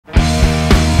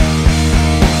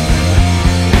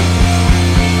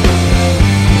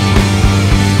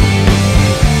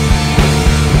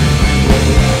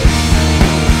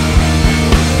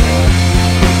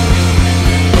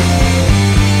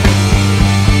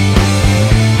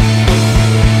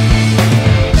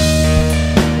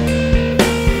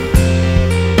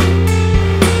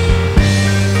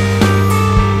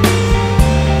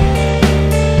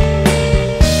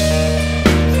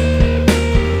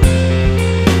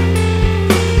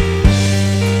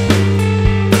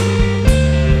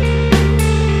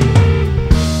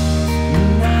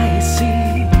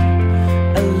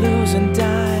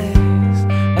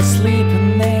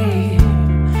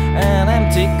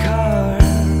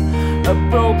a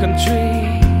broken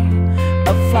tree,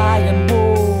 a flying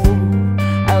wall,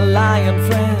 a lion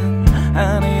friend,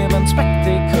 an even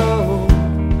spectacle,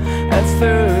 a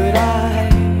third eye,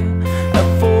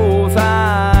 a fourth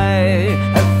eye,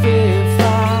 a fifth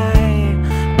eye.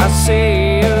 I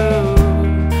see you,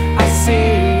 I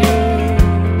see you,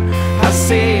 I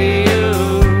see you,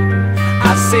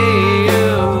 I see you.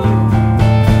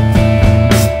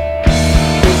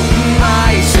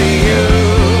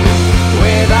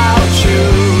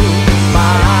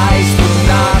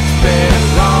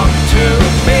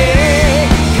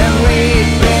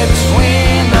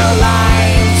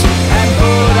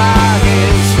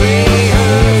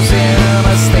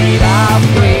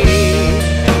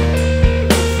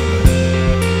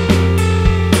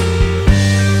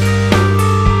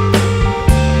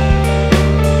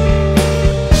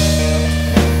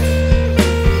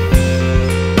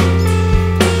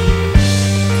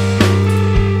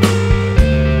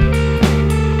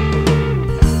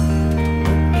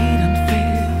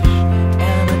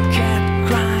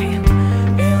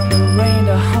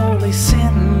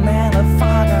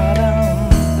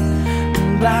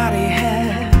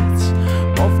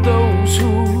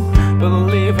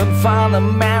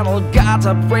 Fundamental gods,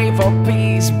 I pray for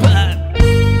peace, but